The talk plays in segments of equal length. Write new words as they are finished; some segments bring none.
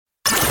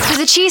For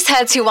the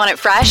cheeseheads who want it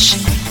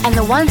fresh, and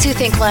the ones who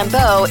think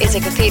Lambeau is a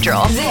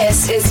cathedral,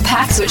 this is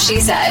Pax What She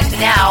Said.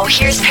 Now,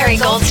 here's Perry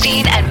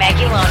Goldstein and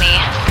Maggie Loney.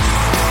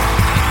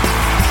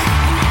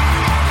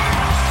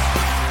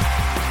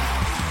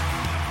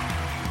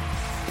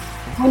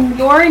 When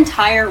your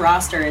entire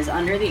roster is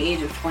under the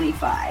age of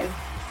 25,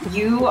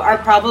 you are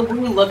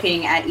probably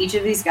looking at each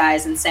of these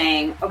guys and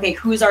saying, okay,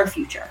 who's our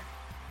future?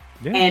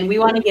 Yeah. And we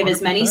want to give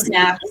as many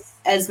snaps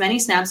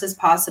as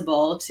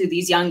possible to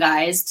these young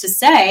guys to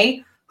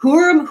say, who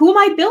am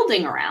I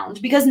building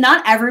around? Because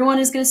not everyone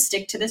is going to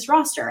stick to this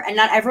roster, and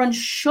not everyone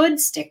should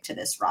stick to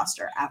this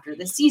roster after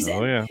this season.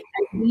 Oh, yeah.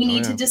 And we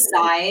need to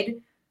decide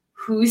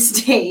who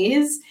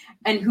stays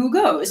and who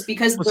goes,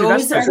 because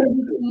those are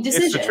the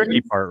decisions. It's the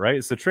tricky part, right?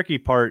 It's the tricky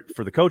part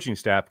for the coaching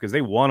staff, because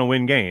they want to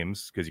win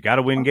games, because you got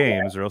to win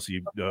games, or else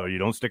you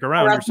don't stick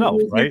around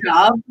yourself, right?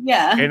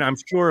 Yeah. And I'm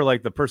sure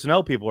like the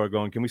personnel people are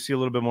going, can we see a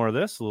little bit more of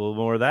this, a little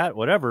more of that,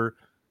 whatever.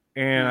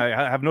 And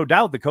I have no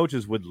doubt the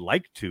coaches would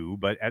like to,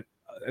 but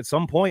at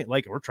some point,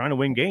 like, we're trying to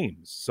win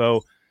games.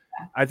 So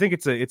I think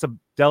it's a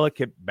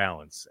delicate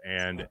balance.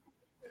 And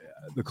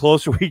the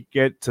closer we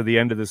get to the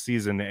end of the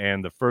season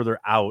and the further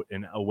out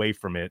and away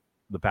from it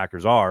the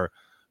Packers are,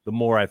 the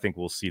more I think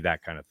we'll see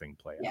that kind of thing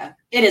play out. Yeah,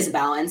 it is a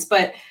balance.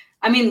 But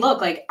I mean,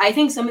 look, like, I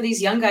think some of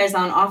these young guys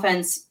on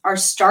offense are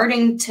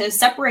starting to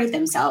separate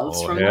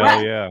themselves from the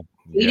rest. Yeah.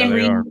 Aiden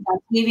Reed,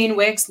 Octavian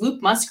Wicks,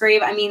 Luke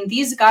Musgrave. I mean,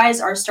 these guys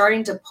are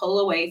starting to pull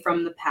away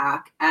from the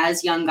pack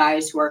as young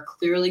guys who are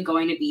clearly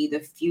going to be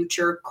the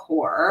future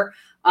core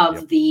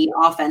of the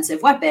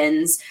offensive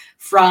weapons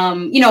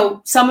from,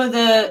 some of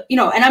the,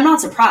 and I'm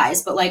not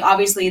surprised, but like,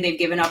 obviously they've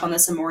given up on the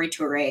Samori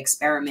Toure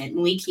experiment.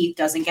 Malik Heath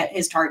doesn't get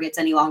his targets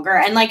any longer.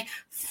 And like,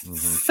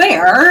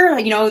 fair,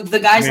 the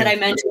guys that I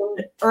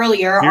mentioned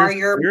earlier are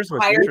your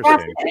higher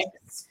draft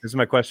picks. This is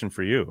my question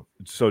for you.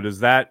 So does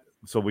that,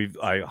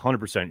 I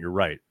 100%, you're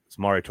right. It's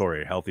Samori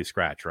Toure, healthy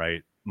scratch,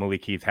 right?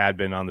 Malik Heath had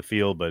been on the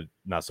field, but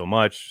not so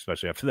much,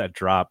 especially after that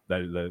drop.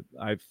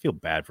 I feel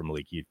bad for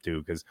Malik Heath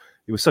too, because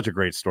it was such a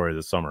great story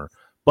this summer.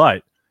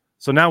 But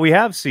so now we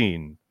have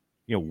seen,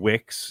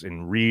 Wicks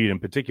and Reed in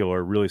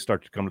particular really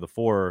start to come to the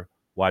fore,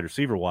 wide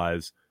receiver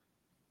wise.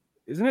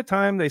 Isn't it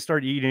time they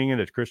start eating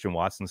into Christian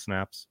Watson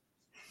snaps?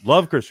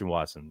 Love Christian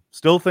Watson.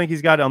 Still think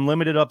he's got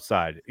unlimited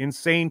upside,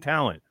 insane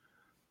talent.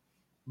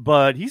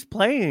 But he's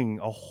playing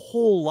a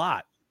whole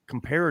lot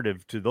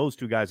comparative to those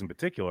two guys in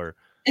particular.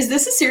 Is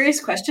this a serious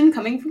question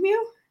coming from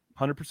you?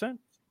 100%.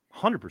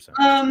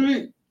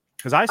 100%.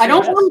 Because I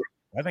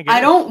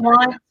don't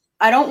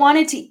want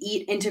it to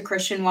eat into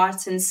Christian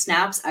Watson's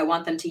snaps. I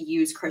want them to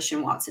use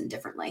Christian Watson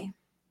differently.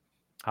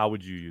 How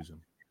would you use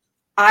him?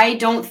 I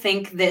don't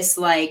think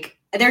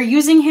they're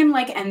using him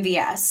like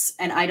MVS,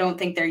 and I don't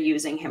think they're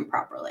using him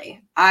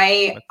properly.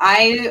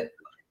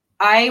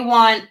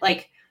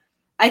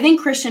 I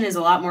think Christian is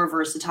a lot more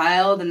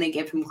versatile than they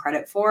give him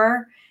credit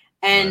for.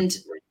 And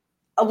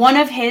one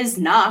of his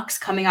knocks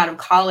coming out of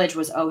college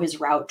was, his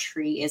route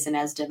tree isn't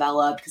as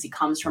developed because he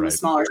comes from a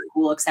smaller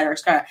school, et cetera, et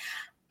cetera.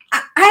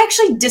 I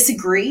actually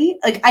disagree.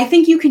 Like, I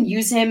think you can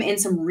use him in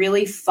some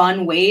really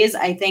fun ways.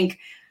 I think,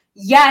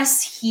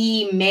 yes,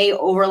 he may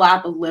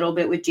overlap a little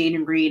bit with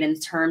Jaden Reed in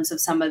terms of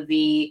some of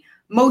the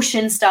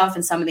motion stuff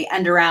and some of the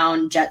end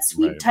around jet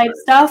sweep type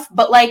stuff.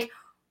 But like,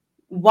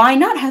 why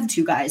not have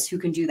two guys who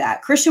can do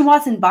that? Christian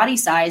Watson body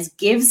size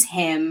gives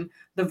him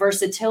the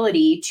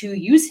versatility to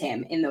use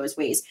him in those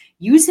ways.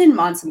 Use him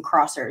on some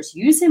crossers.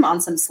 Use him on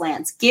some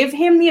slants. Give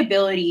him the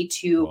ability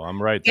to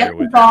get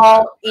the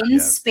ball in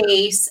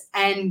space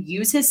and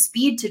use his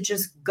speed to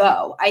just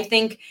go. I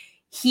think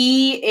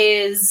he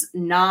is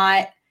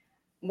not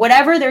 –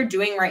 whatever they're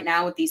doing right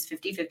now with these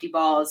 50-50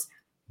 balls,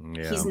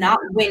 he's not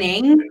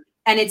winning,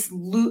 and it's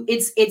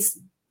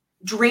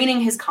draining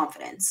his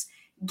confidence.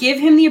 Give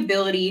him the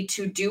ability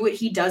to do what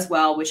he does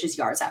well, which is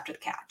yards after the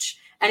catch.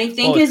 And I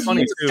think as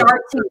you start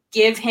to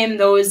give him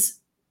those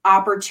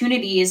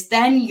opportunities,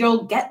 then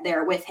you'll get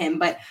there with him.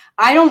 But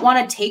I don't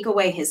want to take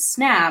away his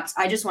snaps.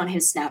 I just want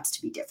his snaps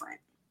to be different.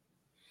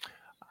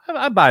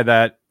 I buy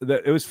that.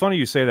 It was funny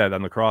you say that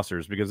on the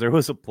crossers, because there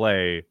was a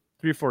play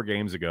 3 or 4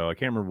 games ago. I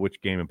can't remember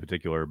which game in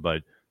particular,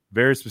 but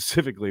very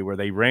specifically where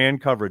they ran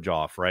coverage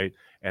off, right?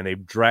 And they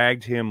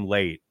dragged him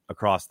late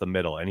across the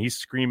middle, and he's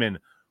screaming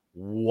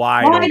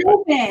wide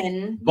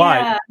open.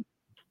 But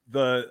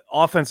the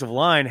offensive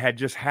line had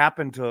just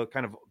happened to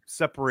kind of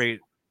separate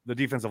the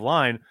defensive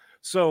line.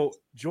 So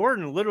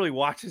Jordan literally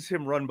watches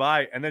him run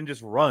by and then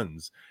just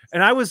runs.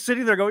 And I was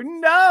sitting there going,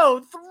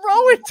 no,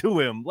 throw it to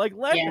him. Like,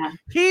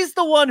 he's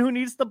the one who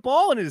needs the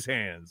ball in his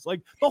hands.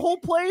 Like, the whole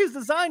play is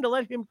designed to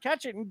let him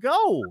catch it and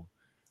go.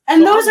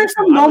 And those are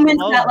some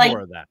moments that, like,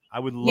 I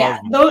would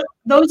love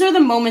those are the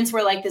moments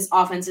where, like, this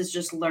offense is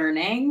just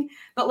learning.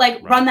 But,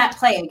 like, run that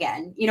play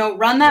again.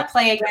 Run that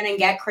play again and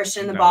get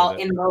Christian the ball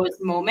in those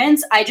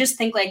moments. I just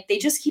think, like, they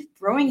just keep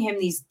throwing him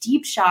these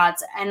deep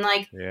shots, and,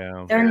 like,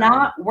 they're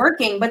not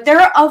working. But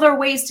there are other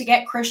ways to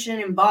get Christian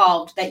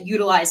involved that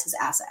utilize his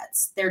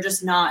assets. They're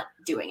just not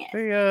doing it.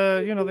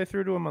 They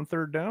threw to him on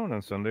third down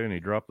on Sunday and he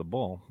dropped the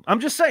ball. I'm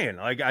just saying,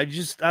 like, I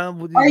just are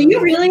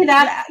you really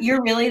that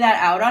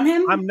out on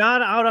him? I'm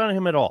not out on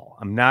him at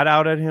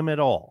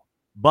all.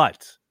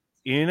 But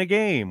in a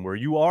game where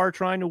you are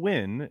trying to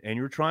win and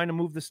you're trying to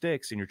move the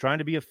sticks and you're trying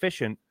to be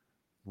efficient,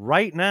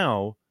 right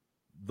now,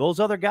 those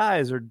other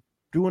guys are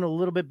doing a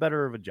little bit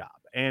better of a job.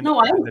 And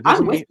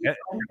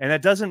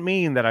that doesn't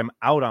mean that I'm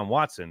out on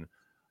Watson.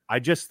 I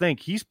just think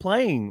he's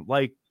playing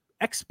like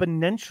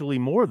exponentially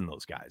more than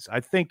those guys. I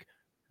think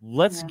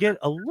let's get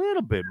a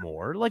little bit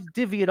more, like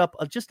divvy it up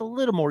just a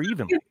little more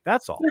evenly.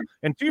 That's all.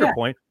 And to your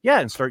point,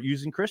 and start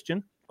using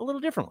Christian a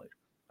little differently.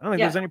 I don't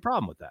think there's any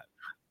problem with that.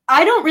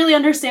 I don't really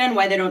understand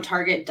why they don't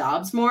target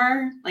Dobbs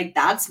more. Like,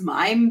 that's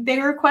my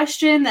bigger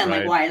question than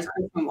like, why is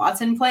Christian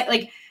Watson play?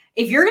 Like,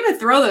 if you're going to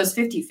throw those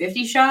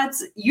 50-50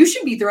 shots, you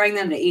should be throwing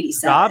them to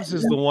 87. Dobbs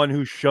is the one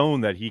who's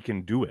shown that he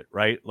can do it,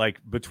 right? Like,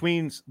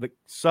 between the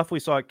stuff we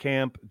saw at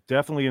camp,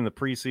 definitely in the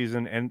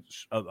preseason,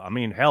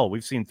 and hell,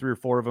 we've seen 3 or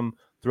 4 of them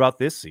throughout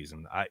this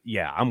season.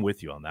 I'm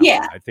with you on that. Yeah,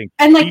 one. I think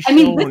he's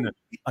shown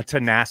a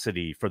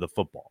tenacity for the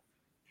football.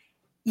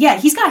 Yeah,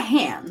 he's got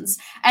hands.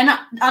 And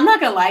I'm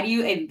not going to lie to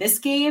you, in this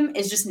game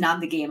is just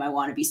not the game I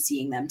want to be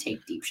seeing them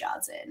take deep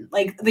shots in.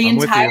 Like, the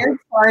entire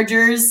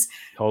Chargers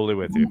totally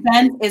with you.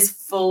 defense is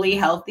fully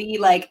healthy.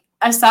 Like,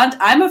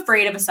 I'm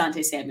afraid of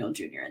Asante Samuel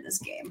Jr. in this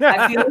game.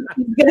 I feel like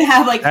he's going to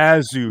have, like,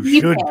 as you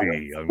should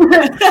be.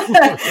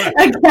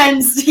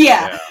 Against,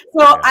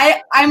 So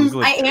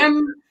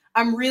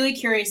I'm really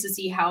curious to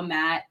see how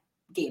Matt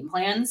game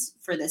plans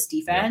for this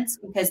defense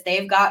because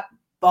they've got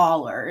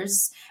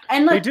ballers.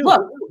 And look,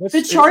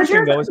 the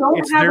Chargers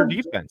it's their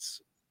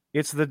defense.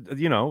 It's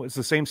it's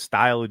the same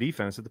style of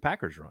defense that the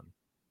Packers run.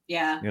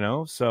 Yeah.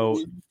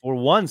 So for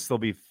once they'll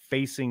be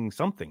facing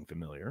something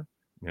familiar,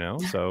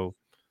 so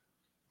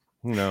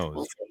who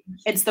knows?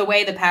 It's the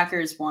way the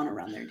Packers want to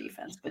run their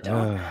defense, but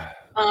don't.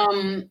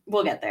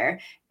 We'll get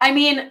there. I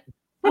mean,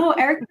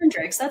 Eric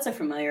Hendricks, that's a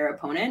familiar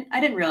opponent. I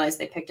didn't realize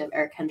they picked up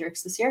Eric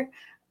Hendricks this year.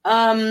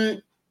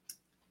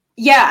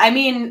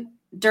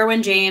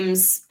 Derwin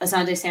James,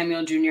 Asante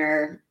Samuel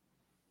Jr.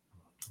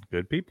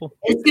 Good people.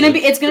 It's gonna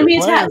be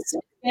a test.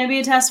 It's gonna be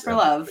a test for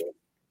love.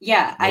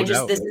 Yeah,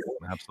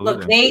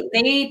 look.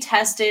 They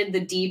tested the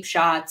deep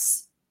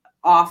shots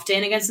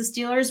often against the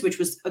Steelers, which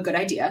was a good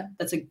idea.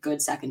 That's a good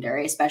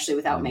secondary, especially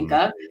without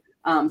Minka,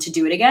 to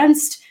do it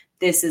against.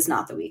 This is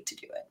not the week to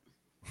do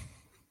it,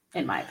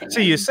 in my opinion.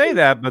 So you say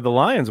that, but the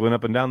Lions went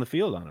up and down the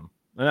field on him.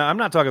 And I'm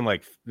not talking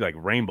like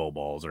rainbow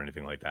balls or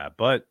anything like that,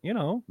 but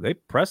they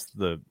pressed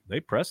it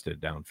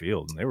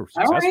downfield and they were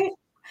successful. All right.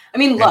 I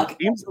mean, look,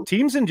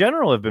 teams in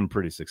general have been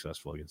pretty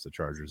successful against the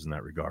Chargers in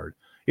that regard.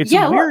 It's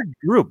a weird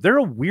group. They're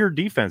a weird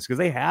defense because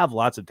they have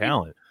lots of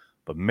talent,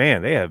 but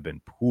man, they have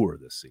been poor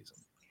this season.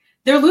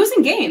 They're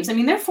losing games. I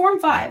mean, they're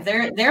 4-5.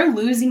 They're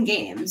losing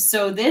games.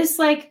 So this,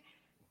 like,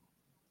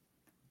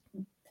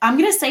 I'm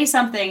gonna say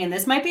something, and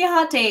this might be a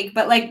hot take,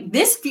 but like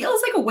this feels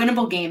like a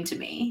winnable game to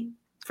me.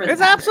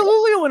 It's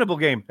absolutely a winnable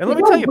game. And let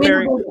me tell you,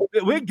 Barry,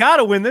 we got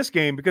to win this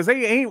game because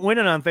they ain't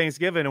winning on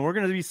Thanksgiving. And we're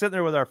going to be sitting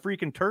there with our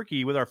freaking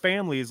turkey, with our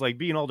families, like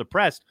being all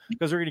depressed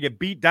because they're going to get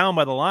beat down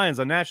by the Lions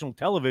on national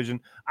television.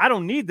 I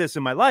don't need this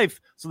in my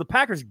life. So the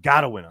Packers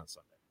got to win on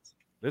Sunday.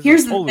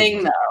 Here's the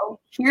thing, though.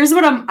 Here's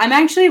what I'm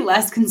actually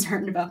less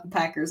concerned about the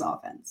Packers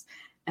offense.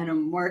 And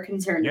I'm more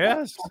concerned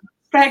about the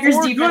Packers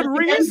defense. For good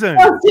reason.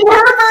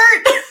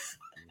 Herbert.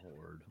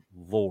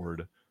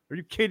 Lord. Are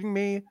you kidding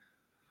me?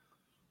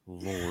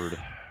 Lord.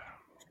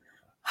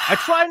 I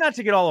try not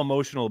to get all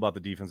emotional about the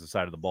defensive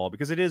side of the ball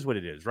because it is what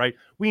it is, right?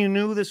 We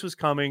knew this was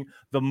coming.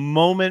 The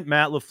moment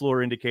Matt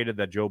LaFleur indicated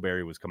that Joe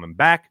Barry was coming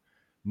back,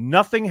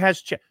 nothing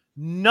has changed.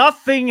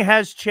 Nothing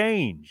has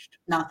changed.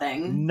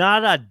 Nothing.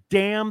 Not a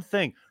damn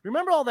thing.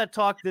 Remember all that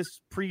talk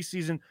this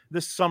preseason,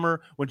 this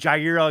summer, when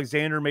Jair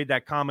Alexander made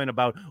that comment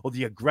about,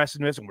 the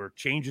aggressiveness and we're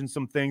changing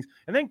some things.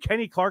 And then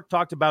Kenny Clark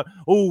talked about,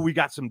 we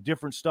got some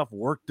different stuff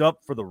worked up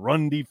for the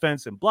run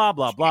defense and blah,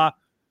 blah, blah.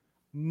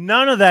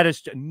 None of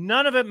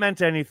it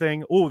meant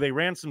anything. They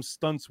ran some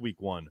stunts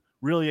week 1.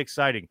 Really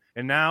exciting.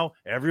 And now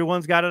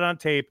everyone's got it on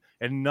tape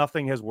and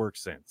nothing has worked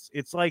since.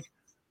 It's like,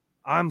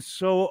 I'm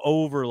so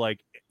over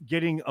like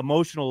getting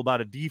emotional about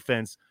a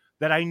defense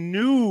that I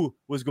knew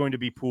was going to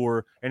be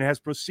poor and has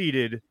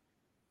proceeded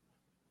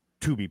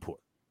to be poor.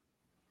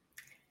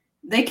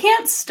 They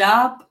can't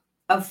stop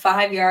a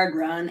 5-yard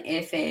run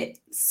if it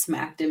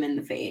smacked him in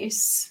the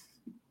face.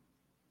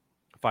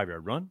 A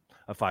 5-yard run,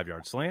 a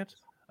 5-yard slant,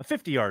 a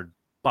 50-yard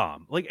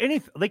bomb, like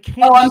anything. They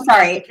can't. I'm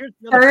sorry.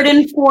 3rd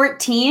and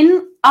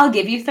 14. I'll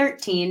give you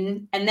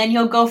 13, and then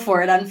you'll go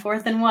for it on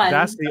 4th and 1.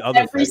 That's the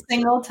other every thing.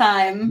 Single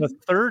time. The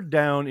 3rd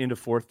down into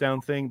 4th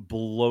down thing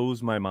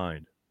blows my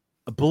mind.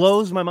 It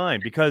blows my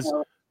mind because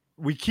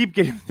we keep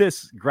getting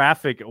this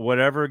graphic,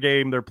 whatever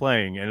game they're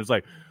playing, and it's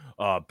like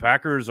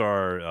Packers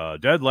are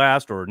dead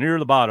last or near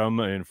the bottom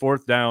in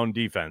 4th down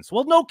defense.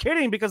 Well, no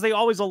kidding, because they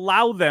always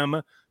allow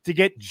them to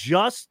get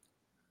just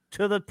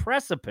to the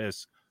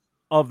precipice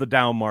of the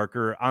down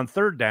marker on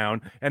third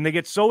down, and they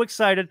get so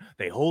excited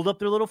they hold up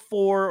their little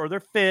 4 or their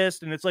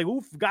fist, and it's like,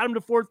 oof, got them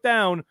to fourth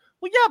down.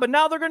 Well, yeah, but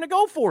now they're going to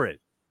go for it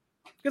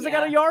because they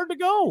got a yard to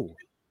go.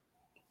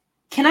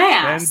 Can I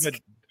ask?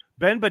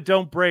 Ben, but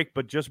don't break,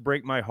 but just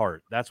break my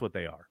heart. That's what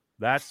they are.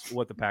 That's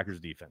what the Packers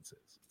defense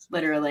is.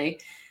 Literally.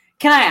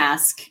 Can I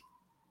ask,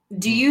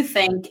 do you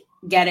think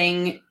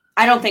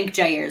I don't think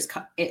Jair's,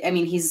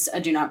 he's a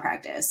do not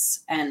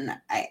practice. And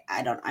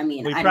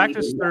he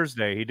practiced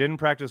Thursday. He didn't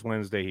practice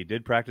Wednesday. He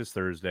did practice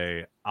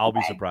Thursday. I'll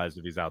be surprised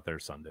if he's out there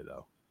Sunday,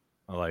 though.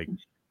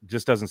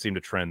 Just doesn't seem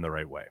to trend the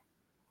right way.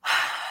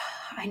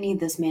 I need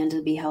this man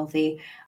to be healthy.